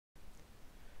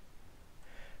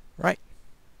Right.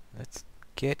 Let's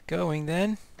get going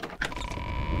then.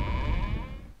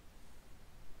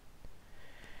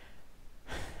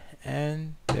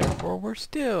 And therefore we're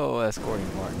still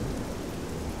escorting Martin.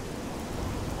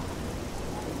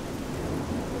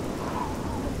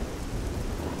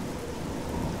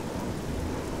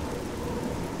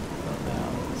 So now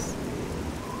let's see.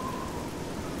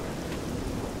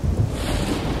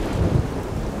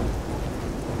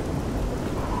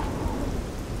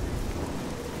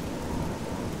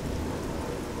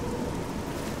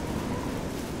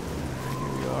 Here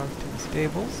we are to the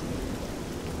stables.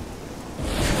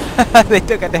 They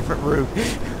took a different route.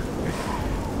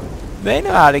 They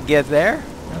know how to get there.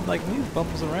 Unlike me, who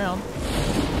bumbles around.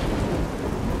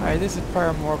 Alright, this is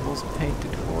Prior Morble's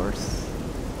painted horse.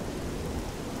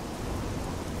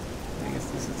 I guess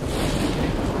this is the horse we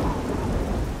take.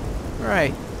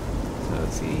 Right. So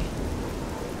let's see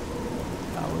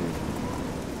how we...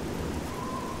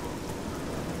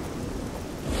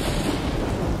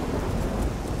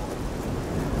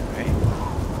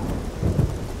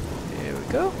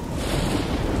 Go.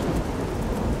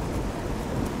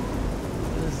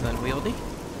 This is unwieldy.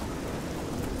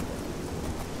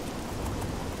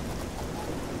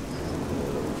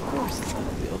 Of course it's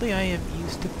unwieldy. I am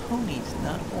used to ponies,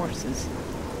 not horses.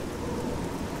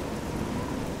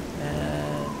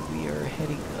 And we are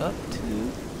heading up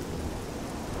to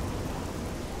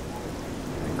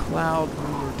the Cloud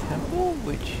Ruler Temple,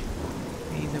 which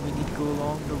means that we need to go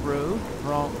along the road,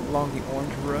 along the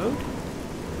orange road.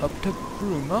 Up to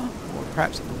Bruma, or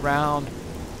perhaps around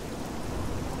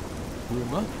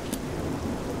Bruma.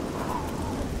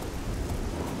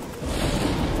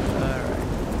 Alright.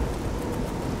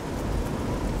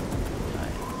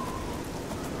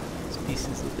 This piece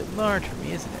is a little bit large for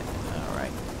me, isn't it?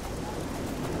 Alright.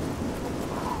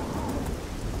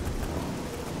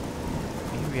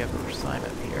 Here we have a sign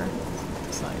up here. Let's see what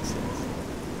the sign says.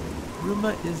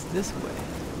 Bruma is this way.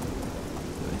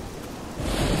 Good.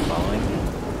 Following me?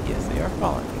 Yes, they are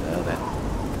following me. Oh, that.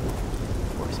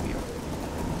 Of course we are.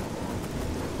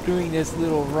 Doing this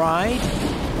little ride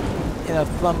in a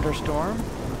thunderstorm.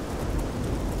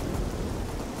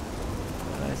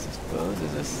 I suppose,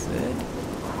 as I said,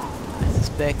 I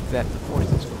suspect that the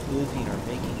forces of Oblivion are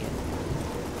making it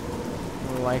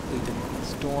more likely to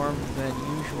storm than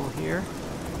usual here.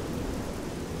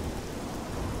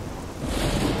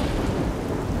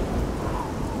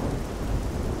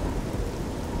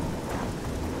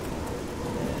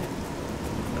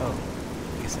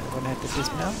 I'm going to have to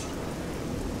dismount.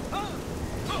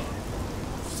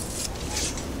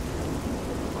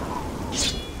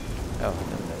 Oh,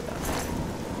 no.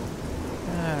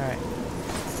 Alright.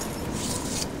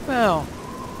 Well,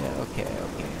 yeah, okay.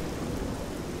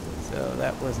 So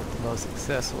that wasn't the most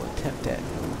successful attempt at.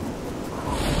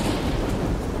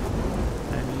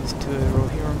 I'm used to a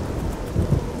Rohirrim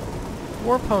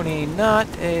war pony, not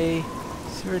a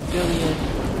Cyrodiilian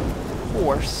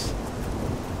horse.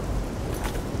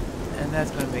 And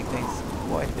that's going to make things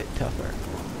quite a bit tougher.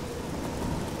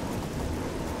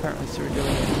 Apparently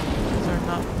Cyrodiilian horses are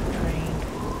not trained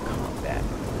for combat.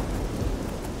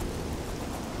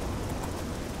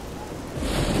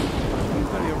 We're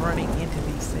going to be running into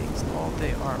these things all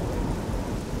day, aren't we?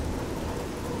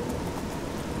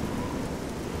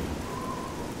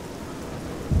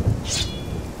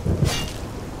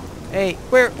 Hey,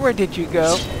 where did you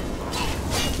go?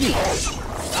 You!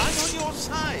 I'm on your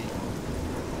side!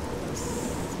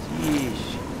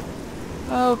 Yeesh.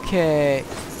 Okay.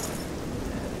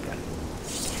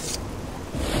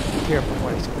 Careful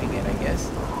when he's swinging it, I guess.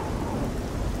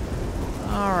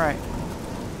 Alright.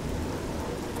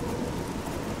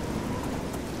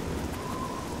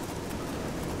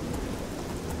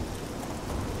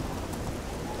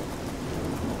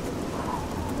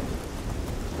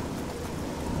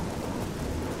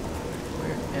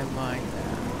 Where am I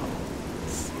now?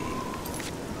 Let's see.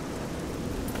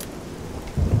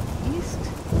 East?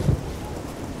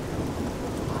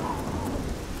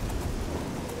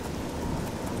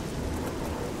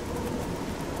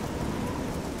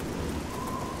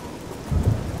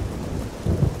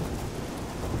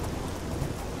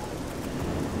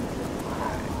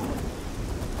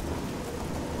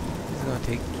 This is going to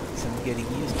take some getting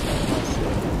used to, I must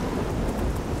say.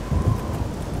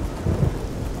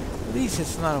 At least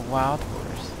it's not a wild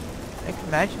horse. I can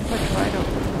imagine if I tried a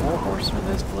war horse from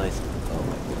this place. Oh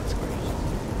my goodness gracious.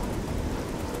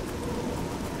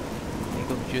 I think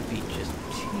it should be just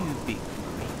too big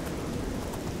for me.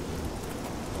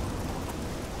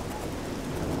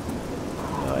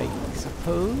 So I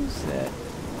suppose that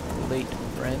the late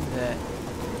friend that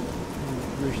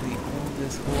who originally owned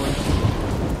this horse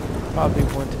Probably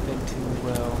wouldn't have been too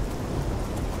well.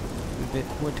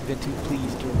 Wouldn't have been too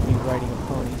pleased to be riding a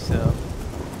pony, so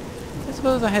I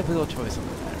suppose I had little choice on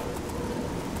the matter.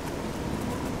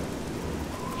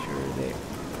 Make sure they.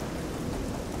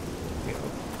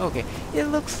 Okay, it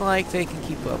looks like they can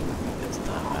keep up with me this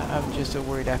time. I'm just so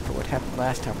worried after what happened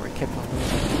last time, where I kept on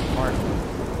losing heart.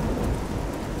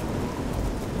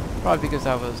 Probably because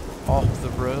I was off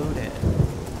the road and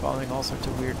following all sorts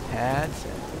of weird paths.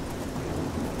 And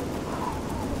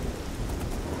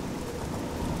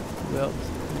well,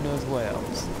 who knows what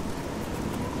else.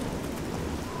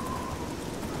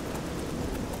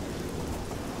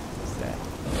 What's that?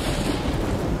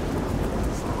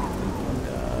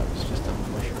 It's just a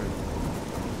mushroom.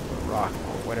 Or rock,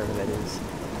 or whatever that is.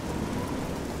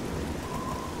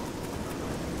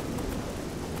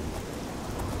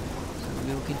 So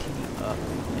we'll continue up.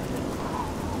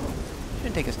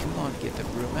 Shouldn't take us too long to get the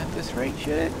room at this rate,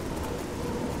 should it?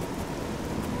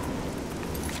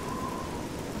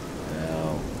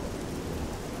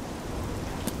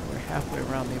 Halfway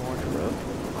around the orange road.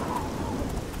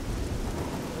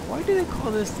 Why do they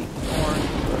call this the orange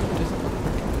road? It doesn't look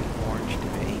particularly orange to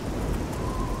me.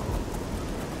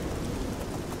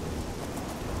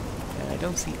 And I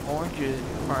don't see oranges,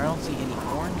 or I don't see any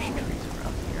orange trees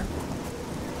around here.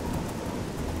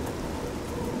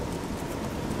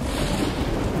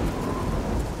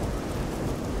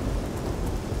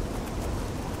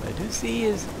 What I do see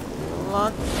is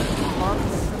lots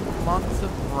and lots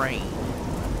of rain.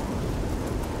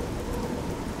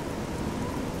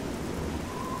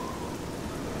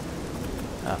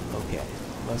 Ah, okay.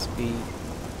 Must be.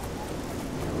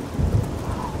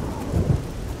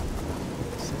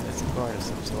 So that's a guard of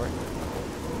some sort.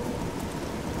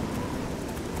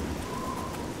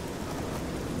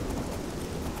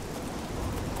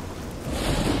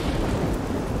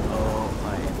 Oh,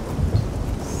 I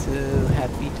am so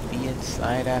happy to be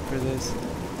inside after this.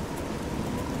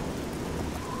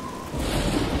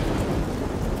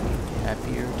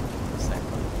 Happier to be inside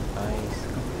my nice,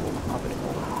 comfortable Hobbit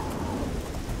hole.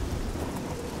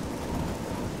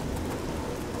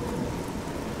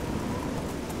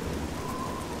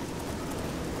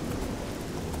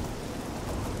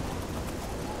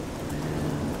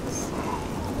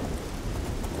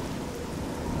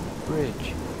 Bridge.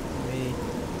 Let me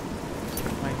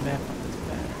check my map on this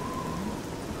banner.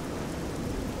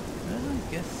 Well, I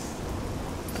guess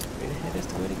straight ahead is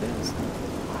the way to go. So.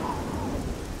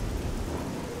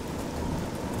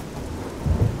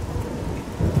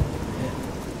 Yeah.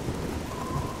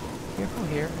 Careful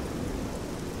here.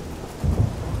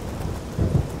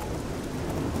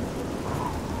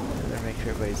 I better make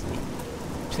sure everybody's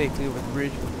safely over the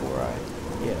bridge before I.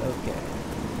 Yeah, okay.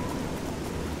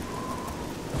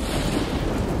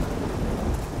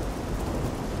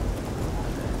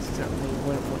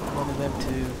 One of them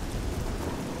to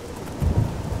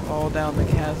fall down the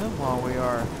chasm while we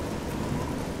are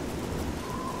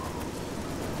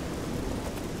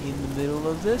in the middle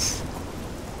of this.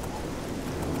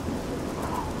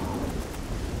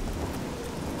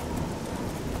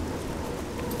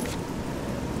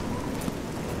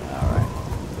 Alright.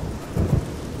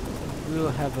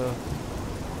 We'll have a...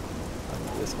 I'll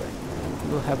go this way.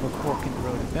 We'll have a fork in the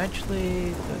road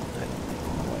eventually, but I don't think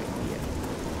quite yet.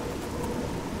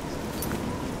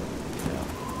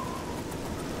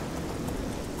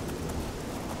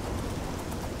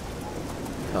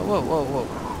 Oh, whoa, whoa, whoa.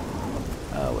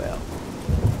 Oh, well.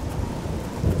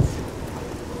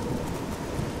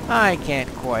 I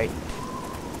can't quite.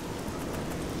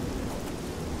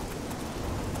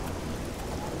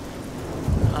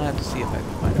 I'll have to see if I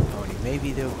can find a pony.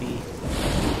 Maybe there'll be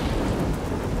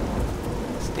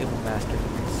a stable master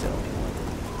who can sell me one.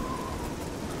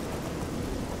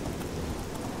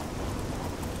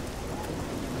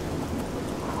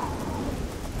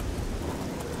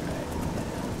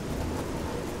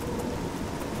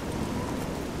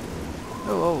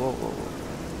 Whoa, whoa, whoa, whoa, whoa.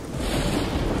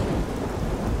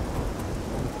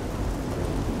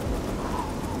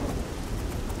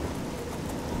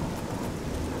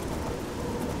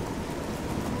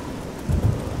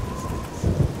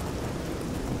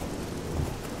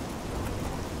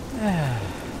 Yeah,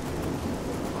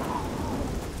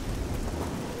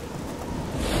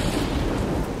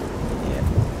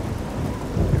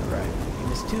 you're right. You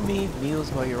miss 2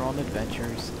 meals while you're on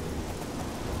adventures.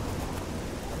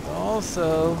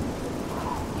 Also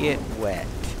get wet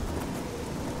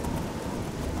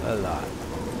a lot.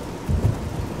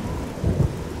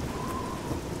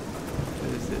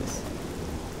 What is this?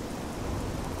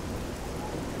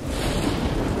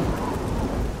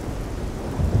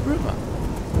 Bruma.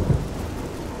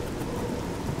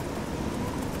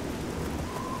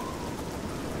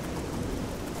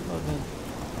 mountain.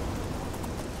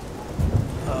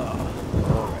 Oh,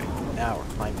 alright. Now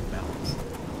we're climbing mountains.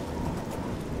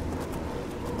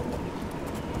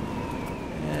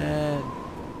 And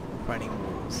finding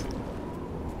wolves.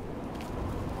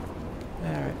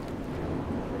 Alright.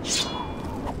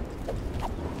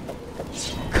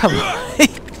 Come on!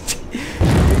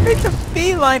 Make a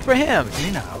beeline for him!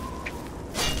 You know.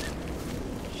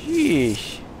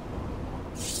 Sheesh.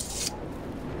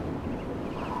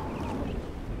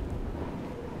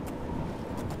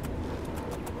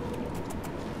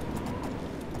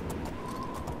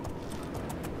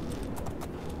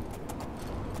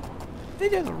 They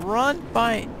just run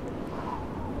by.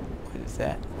 What is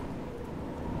that?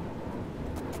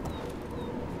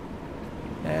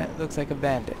 That looks like a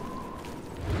bandit.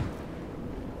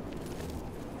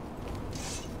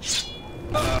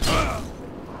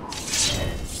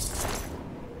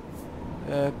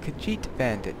 Khajiit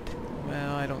bandit.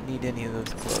 Well, I don't need any of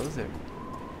those clothes.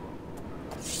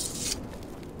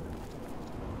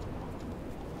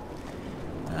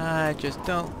 I just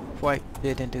don't quite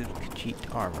fit into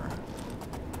Khajiit armor.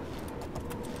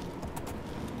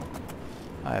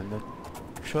 I have no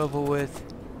trouble with.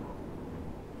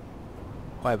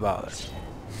 Why bother?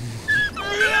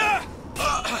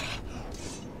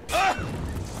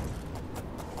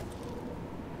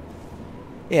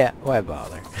 Yeah, why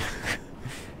bother?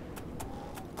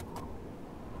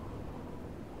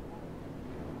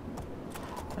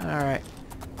 Alright.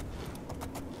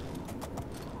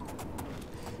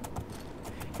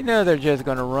 You know they're just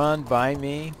gonna run by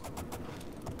me.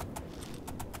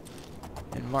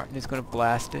 And Martin is gonna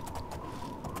blast it.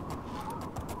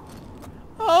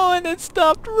 Oh, and it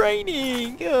stopped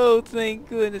raining! Oh, thank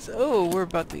goodness. Oh, we're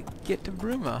about to get to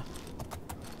Bruma.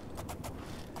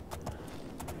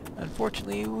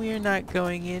 Unfortunately, we're not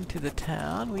going into the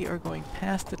town. We are going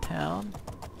past the town.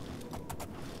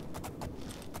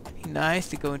 It'd be nice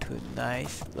to go into a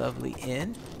nice, lovely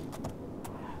inn.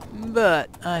 But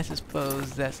I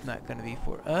suppose that's not going to be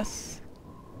for us.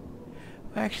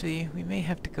 Actually, we may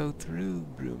have to go through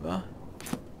Bruma.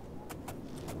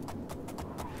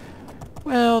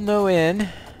 Well, no inn.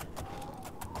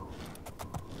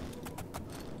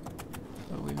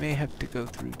 But we may have to go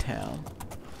through town.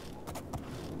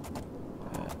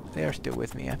 They are still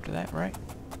with me after that, right?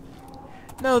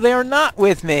 No, they are not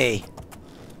with me!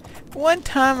 One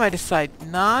time I decide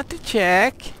not to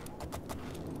check.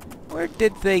 Where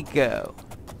did they go?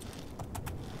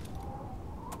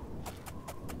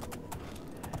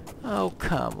 Oh,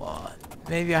 come on.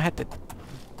 Maybe I had to...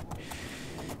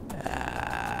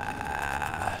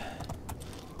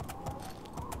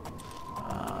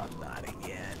 Oh, not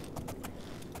again.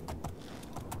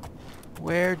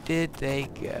 Where did they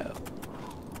go?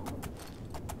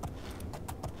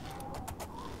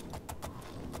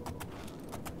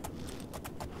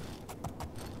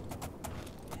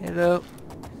 Hello.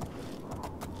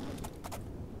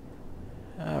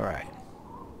 Alright.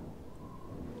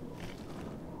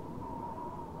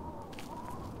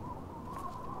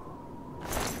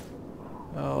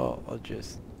 Oh, I'll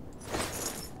just...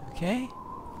 Okay.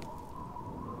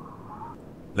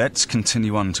 Let's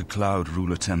continue on to Cloud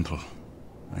Ruler Temple.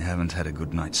 I haven't had a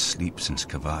good night's sleep since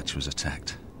Kavach was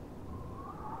attacked.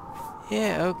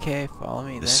 Yeah, okay, follow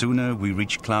me then. The sooner we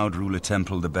reach Cloud Ruler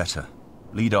Temple, the better.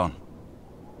 Lead on.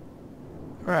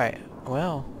 Right,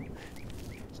 well...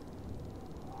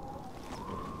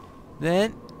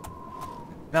 Then...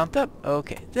 Mount up.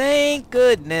 Okay, thank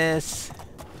goodness!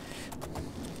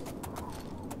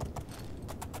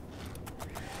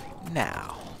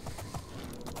 Now...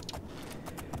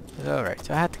 Alright,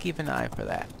 so I have to keep an eye for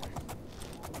that.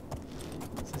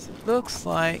 Since it looks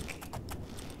like...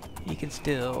 he can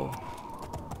still...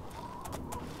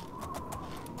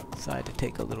 decide to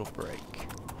take a little break.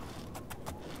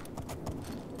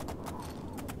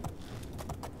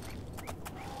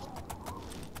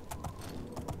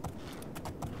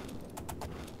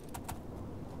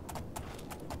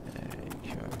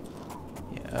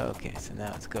 Okay, so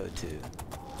now let's go to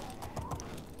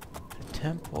the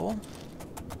temple.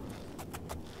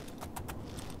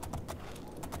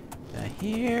 Now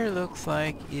here looks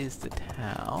like is the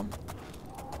town.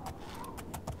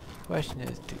 Question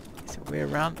is it way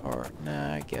around or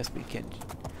nah, I guess we can.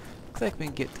 Looks like we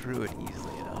can get through it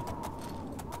easily enough.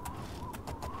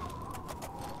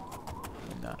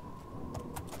 Or not.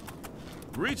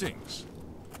 Greetings.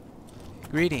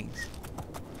 Greetings.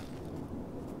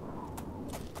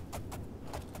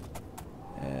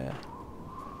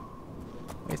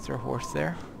 Is there a horse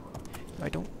there? No, I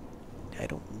don't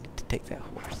need to take that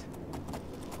horse.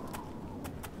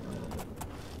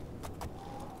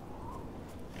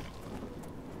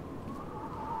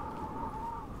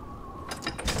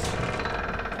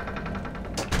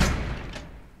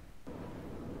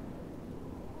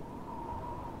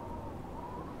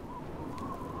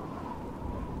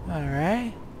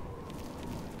 Alright.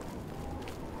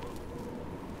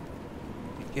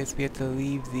 I guess we have to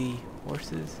leave the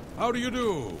horses. How do you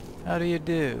do? How do you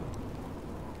do?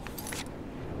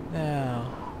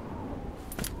 Now,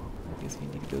 I guess we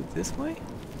need to go this way?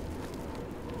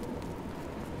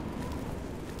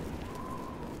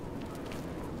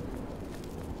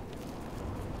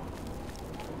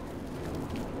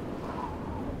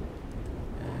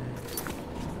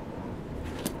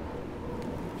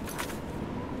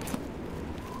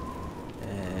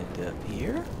 And up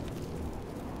here?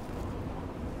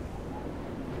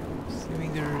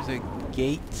 Assuming there's a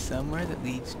gate somewhere that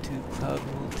leads to Cloud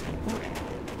Rule Temple.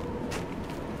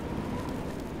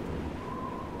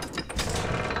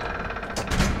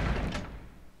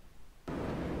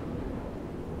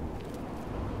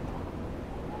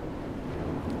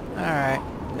 Alright,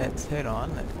 let's head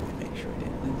on. Let me make sure I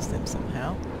didn't lose them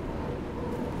somehow.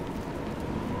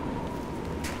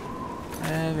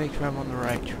 And make sure I'm on the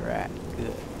right track.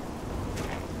 Good.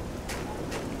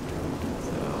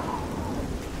 So,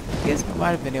 I guess we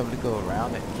might have been able to go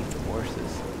around it and keep the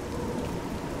horses.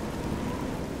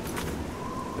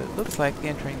 But it looks like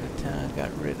entering the town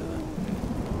got rid of them.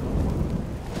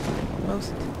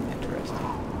 Most interesting.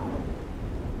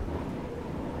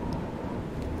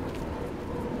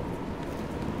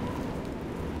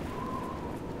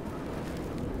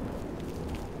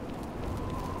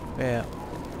 Well,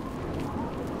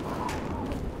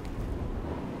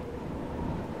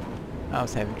 I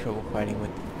was having trouble fighting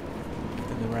with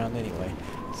them around anyway.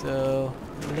 So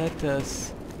let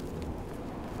us.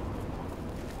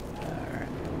 Alright.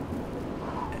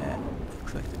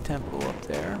 Looks like the temple up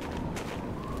there.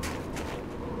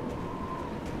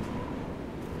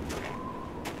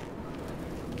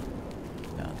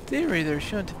 Now, in theory, there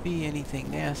shouldn't be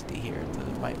anything nasty here, so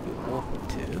there might be a wolf or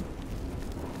two.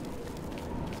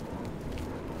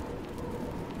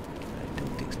 I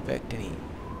don't expect any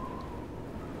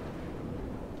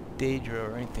Daedra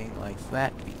or anything like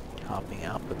that to be hopping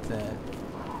out, but then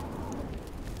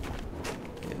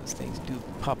those things do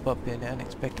pop up in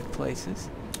unexpected places.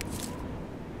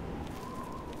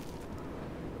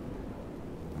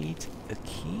 Needs a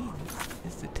key?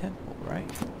 This is the temple,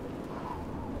 right?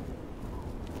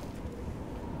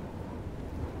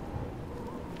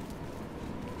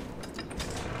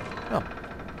 Oh.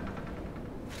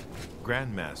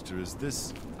 Grandmaster, is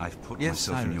this... I've put Yes,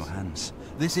 myself in Cyrus. your hands.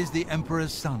 This is the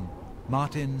Emperor's son,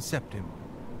 Martin Septim.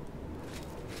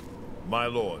 My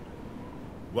lord,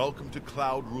 welcome to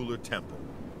Cloud Ruler Temple.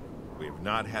 We have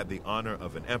not had the honor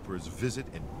of an emperor's visit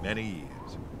in many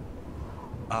years.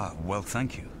 Ah, well,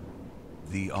 thank you.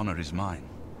 The honor is mine.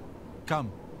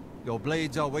 Come, your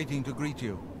blades are waiting to greet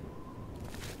you.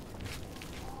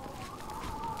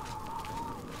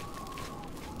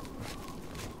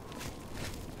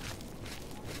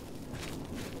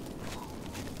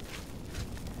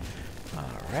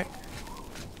 Alright.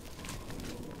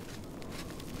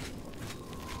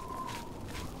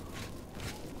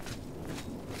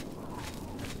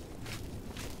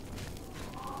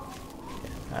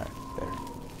 Alright, better.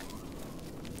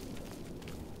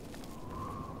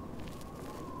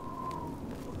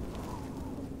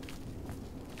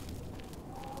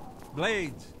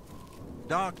 Blades,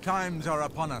 dark times are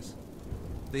upon us.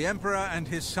 The Emperor and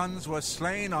his sons were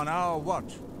slain on our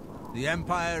watch. The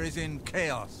Empire is in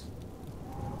chaos.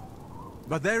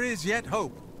 But there is yet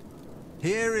hope.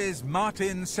 Here is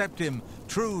Martin Septim,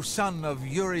 true son of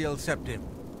Uriel Septim.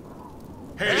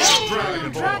 Hail,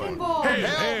 Dragonborn!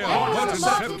 Hail, Martin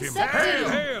Septim! Septim!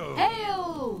 Hail!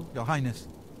 Hail! Your Highness,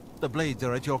 the blades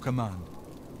are at your command.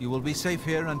 You will be safe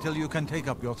here until you can take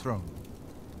up your throne.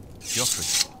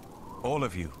 Joffrey, all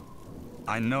of you.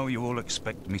 I know you all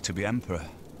expect me to be Emperor.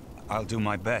 I'll do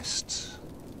my best.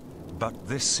 But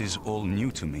this is all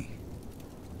new to me.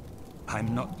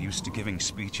 I'm not used to giving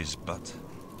speeches, but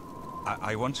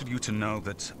I wanted you to know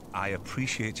that I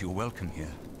appreciate your welcome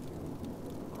here.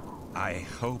 I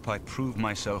hope I prove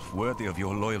myself worthy of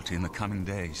your loyalty in the coming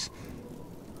days.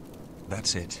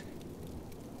 That's it.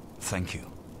 Thank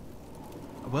you.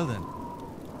 Well then,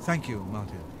 thank you,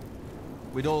 Martin.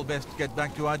 We'd all best get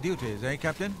back to our duties, eh,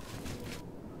 Captain?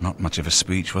 Not much of a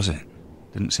speech, was it?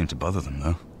 Didn't seem to bother them,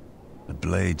 though. The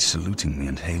blade saluting me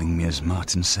and hailing me as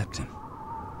Martin Septim.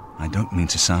 I don't mean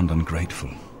to sound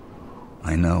ungrateful.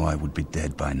 I know I would be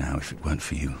dead by now if it weren't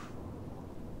for you.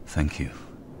 Thank you.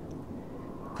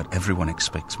 But everyone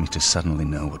expects me to suddenly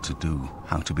know what to do,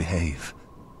 how to behave.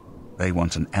 They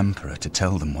want an emperor to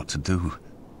tell them what to do,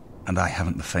 and I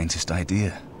haven't the faintest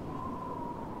idea.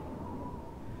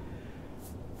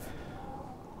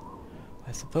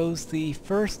 I suppose the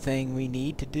first thing we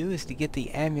need to do is to get the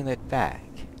amulet back.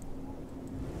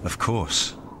 Of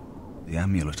course. The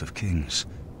Amulet of Kings.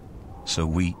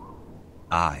 So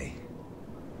I,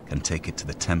 can take it to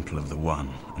the Temple of the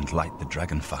One and light the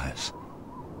dragon fires.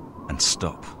 And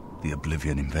stop the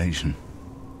Oblivion invasion.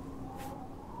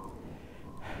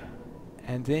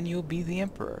 And then you'll be the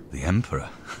Emperor. The Emperor?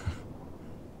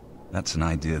 That's an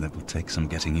idea that will take some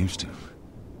getting used to.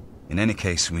 In any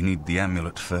case, we need the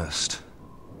amulet first.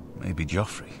 Maybe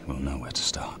Joffrey will know where to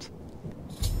start.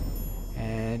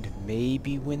 And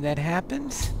maybe when that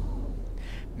happens,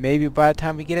 maybe by the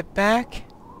time we get it back,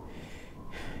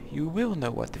 you will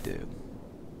know what to do.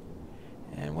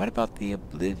 And what about the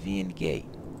Oblivion Gate?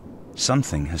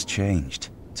 Something has changed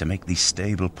to make these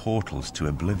stable portals to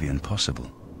Oblivion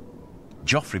possible.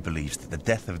 Joffrey believes that the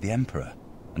death of the Emperor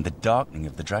and the darkening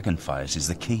of the Dragonfires is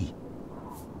the key.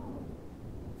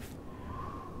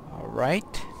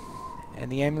 Alright.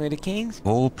 And the Amulet of Kings?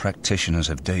 All practitioners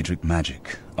of Daedric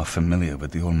magic are familiar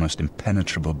with the almost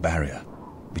impenetrable barrier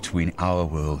between our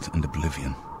world and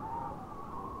Oblivion.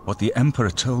 What the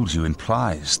Emperor told you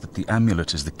implies that the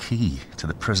amulet is the key to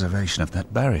the preservation of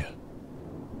that barrier.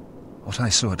 What I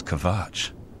saw at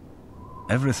Kvatch.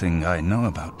 Everything I know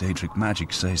about Daedric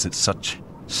magic says that such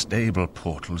stable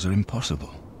portals are impossible.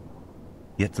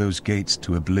 Yet those gates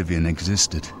to Oblivion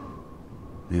existed.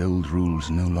 The old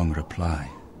rules no longer apply.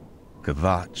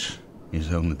 Kvatch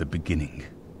is only the beginning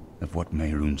of what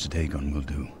Mehrunes Dagon will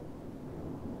do.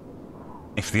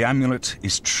 If the amulet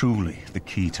is truly the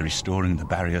key to restoring the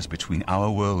barriers between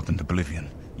our world and Oblivion,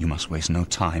 you must waste no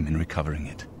time in recovering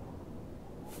it.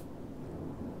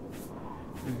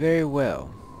 Very well.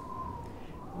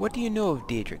 What do you know of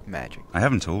Daedric magic? I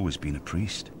haven't always been a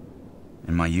priest.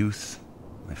 In my youth,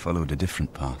 I followed a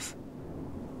different path.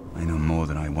 I know more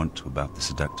than I want to about the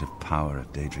seductive power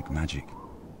of Daedric magic.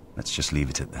 Let's just leave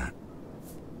it at that.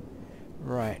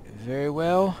 Right, very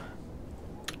well.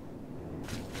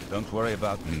 Don't worry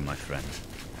about me, my friend.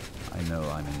 I know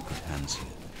I'm in good hands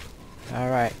here.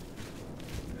 Alright.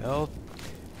 Well,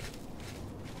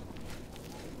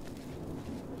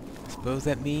 I suppose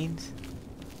that means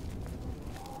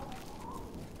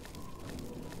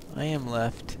I am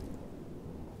left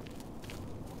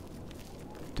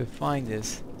to find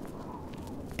this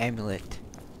Amulet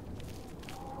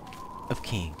of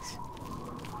Kings.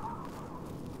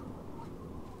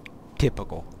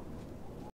 Typical.